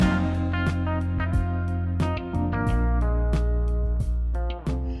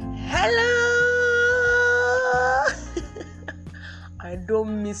Hello. I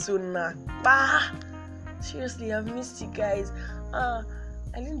don't miss Una. Seriously, I've missed you guys. I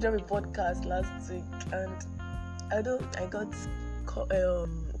didn't drop a podcast last week, and I got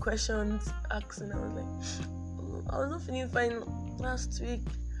questions asked, and I was like, I was not feeling fine last week.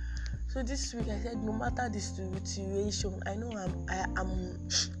 So this week I said, no matter the situation, I know I'm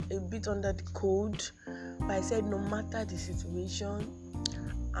a bit under the cold, but I said no matter the situation,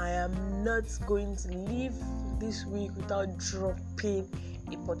 I am not going to leave this week without dropping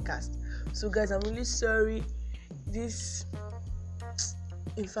a podcast. So guys, I'm really sorry. In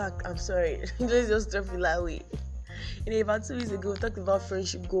fact, I'm sorry. Let's just drop it that way. About 2 weeks ago, we talked about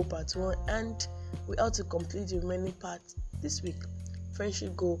Friendship Goal Part 1, and we ought to complete the remaining part this week.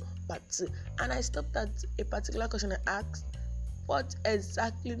 Friendship Goal Part 2. And I stopped at a particular question I asked: what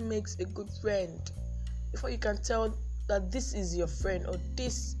exactly makes a good friend? Before you can tell that this is your friend, or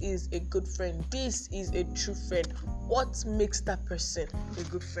this is a good friend, this is a true friend, what makes that person a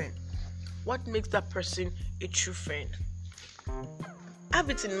good friend? What makes that person a true friend? Have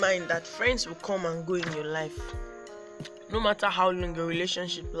it in mind that friends will come and go in your life, no matter how long your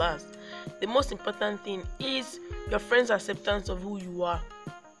relationship lasts. The most important thing is your friend's acceptance of who you are.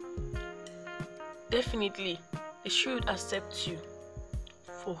 Definitely, they should accept you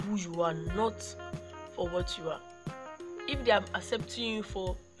for who you are, not for what you are. If they are accepting you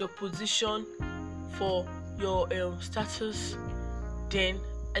for your position, for your status, then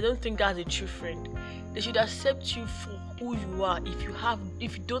I don't think that's a true friend. They should accept you for who you are. If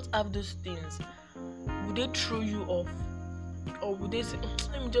you don't have those things, would they throw you off? Or would they say,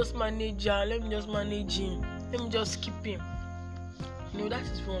 let me just manage her, let me just manage him, let me just keep him? No, that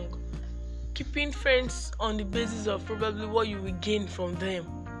is wrong. Keeping friends on the basis of probably what you will gain from them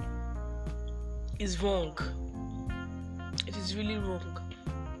is wrong. It is really wrong.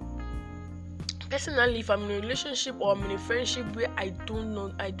 Personally, if I'm in a relationship or I'm in a friendship where I do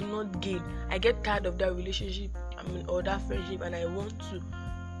not gain, I get tired of that relationship, or that friendship, and I want to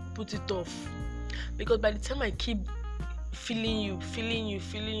put it off. Because by the time I keep feeling you,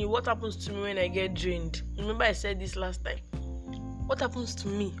 what happens to me when I get drained? Remember I said this last time. What happens to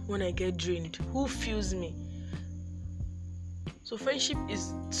me when I get drained? Who feels me? So friendship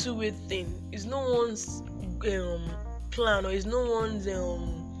is two-way thing. It's no one's plan, or it's no one's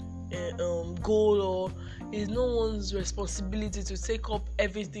goal, or it's no one's responsibility to take up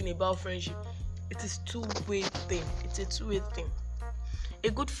everything about friendship. It is two-way thing. It's a two-way thing. A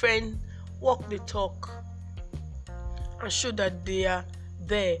good friend walk the talk and show that they are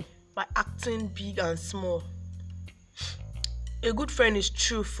there by acting big and small. A good friend is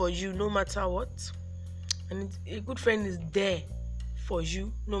true for you no matter what, and a good friend is there for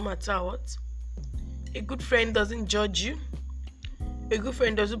you no matter what. A good friend doesn't judge you. A good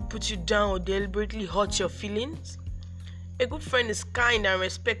friend doesn't put you down or deliberately hurt your feelings. A good friend is kind and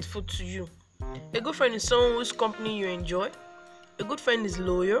respectful to you. A good friend is someone whose company you enjoy. A good friend is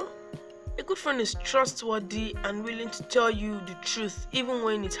loyal. A good friend is trustworthy and willing to tell you the truth even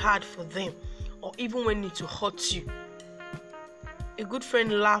when it's hard for them, or even when it will hurt you. A good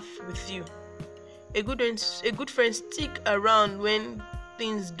friend laughs with you. A good friend stick around when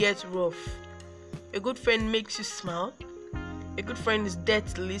things get rough. A good friend makes you smile. A good friend is there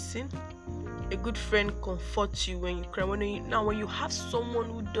to listen. A good friend comforts you when you cry. When you have someone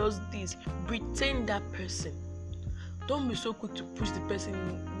who does this, retain that person. Don't be so quick to push the person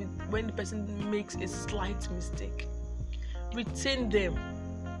when the person makes a slight mistake. Retain them,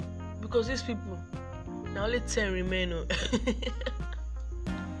 because these people, now only 10 remain.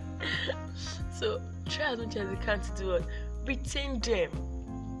 So try as much as you can to do it. Retain them.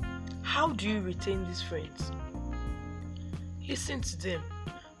 How do you retain these friends? Listen to them.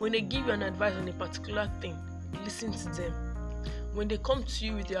 When they give you an advice on a particular thing, listen to them. When they come to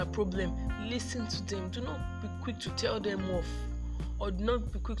you with their problem, listen to them. Do not be quick to tell them off, or do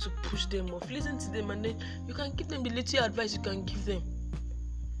not be quick to push them off. Listen to them, and then you can give them the little advice you can give them.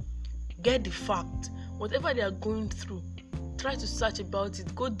 Get the fact. Whatever they are going through, try to search about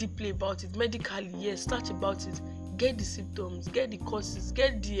it. Go deeply about it. Medically, yes, search about it. Get the symptoms, get the causes,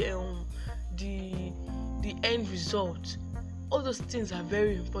 get the end result. All those things are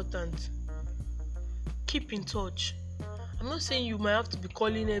very important. Keep in touch. I'm not saying you might have to be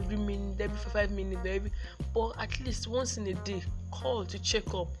calling every minute, every 5 minutes, but at least once in a day, call to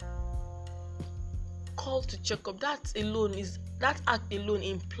check up. That act alone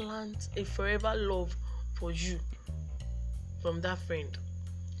implants a forever love for you from that friend.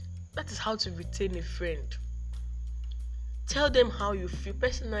 That is how to retain a friend. Tell them how you feel.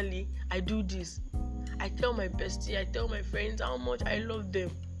 Personally, I do this. I tell my bestie, I tell my friends how much I love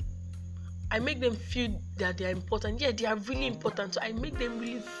them. I make them feel that they are important. Yeah, they are really important. So I make them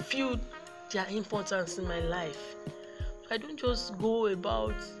really feel their importance in my life. I don't just go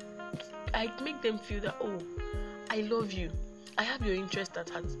about. I make them feel that, oh, I love you. I have your interest at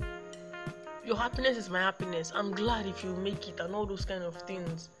heart. Your happiness is my happiness. I'm glad if you make it and all those kind of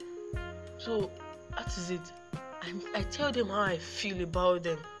things. So that is it. I tell them how I feel about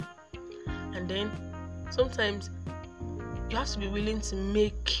them. And then sometimes you have to be willing to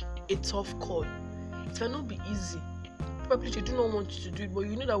make a tough call. It might not be easy. Probably they do not want you to do it, but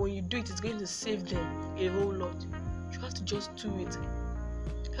you know that when you do it, it's going to save them a whole lot. You have to just do it.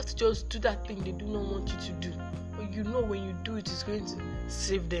 You have to just do that thing they do not want you to do. But you know when you do it, it's going to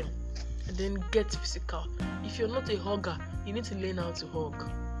save them. And then get physical. If you're not a hugger, you need to learn how to hug.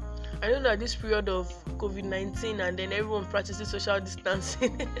 I know that this period of COVID-19 and then everyone practices social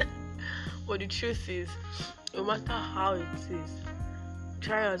distancing. But the truth is, no matter how it is,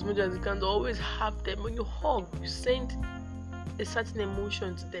 try as much as you can to always have them. When you hug, you send a certain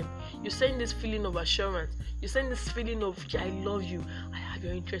emotion to them. You send this feeling of assurance. You send this feeling of, yeah, I love you. I have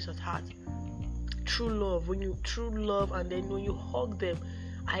your interest at heart. True love. True love, and then when you hug them,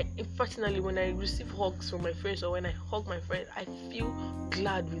 personally, when I receive hugs from my friends or when I hug my friends, I feel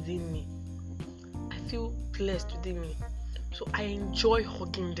glad within me. I feel blessed within me. So I enjoy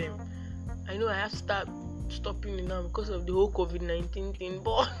hugging them. I know I have to start stopping it now because of the whole COVID-19 thing,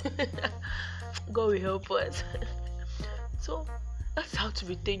 but God will help us. So that's how to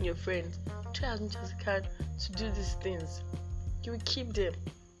retain your friends. Try as much as you can to do these things. You will keep them.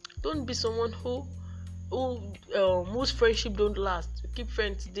 Don't be someone whose friendship don't last. You keep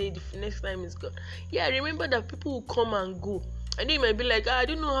friends today, the next time is gone. Yeah, remember that people will come and go. I know you might be like, I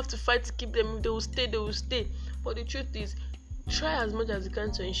don't know how to fight to keep them. If they will stay, they will stay. But the truth is, try as much as you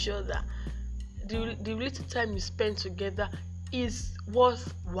can to ensure that the little time you spend together is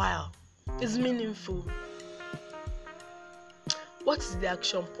worthwhile, is meaningful. What is the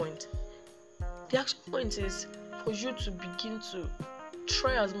action point? The action point is for you to begin to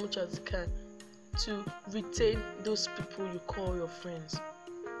try as much as you can to retain those people you call your friends.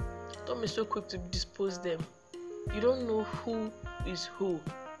 Don't be so quick to dispose them. You don't know who is who.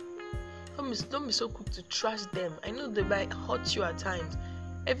 Don't be so quick to trash them. I know they might hurt you at times.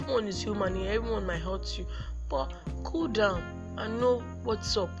 Everyone is human and everyone might hurt you. But cool down and know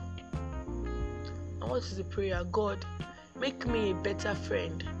what's up. And what is the prayer? God, make me a better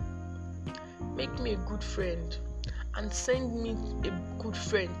friend. Make me a good friend. And send me a good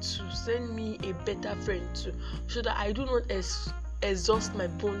friend too. Send me a better friend too. So that I do not exhaust my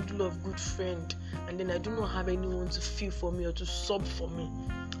bundle of good friend. And then I do not have anyone to feel for me or to sub for me.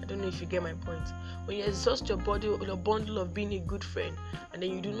 I don't know if you get my point. When you exhaust your bundle of being a good friend, and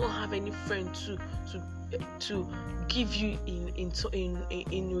then you do not have any friend to give you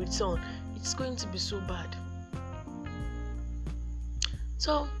in return, it's going to be so bad.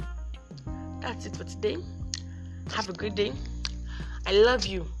 So that's it for today. Have a great day. I love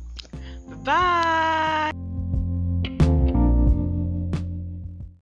you. Bye.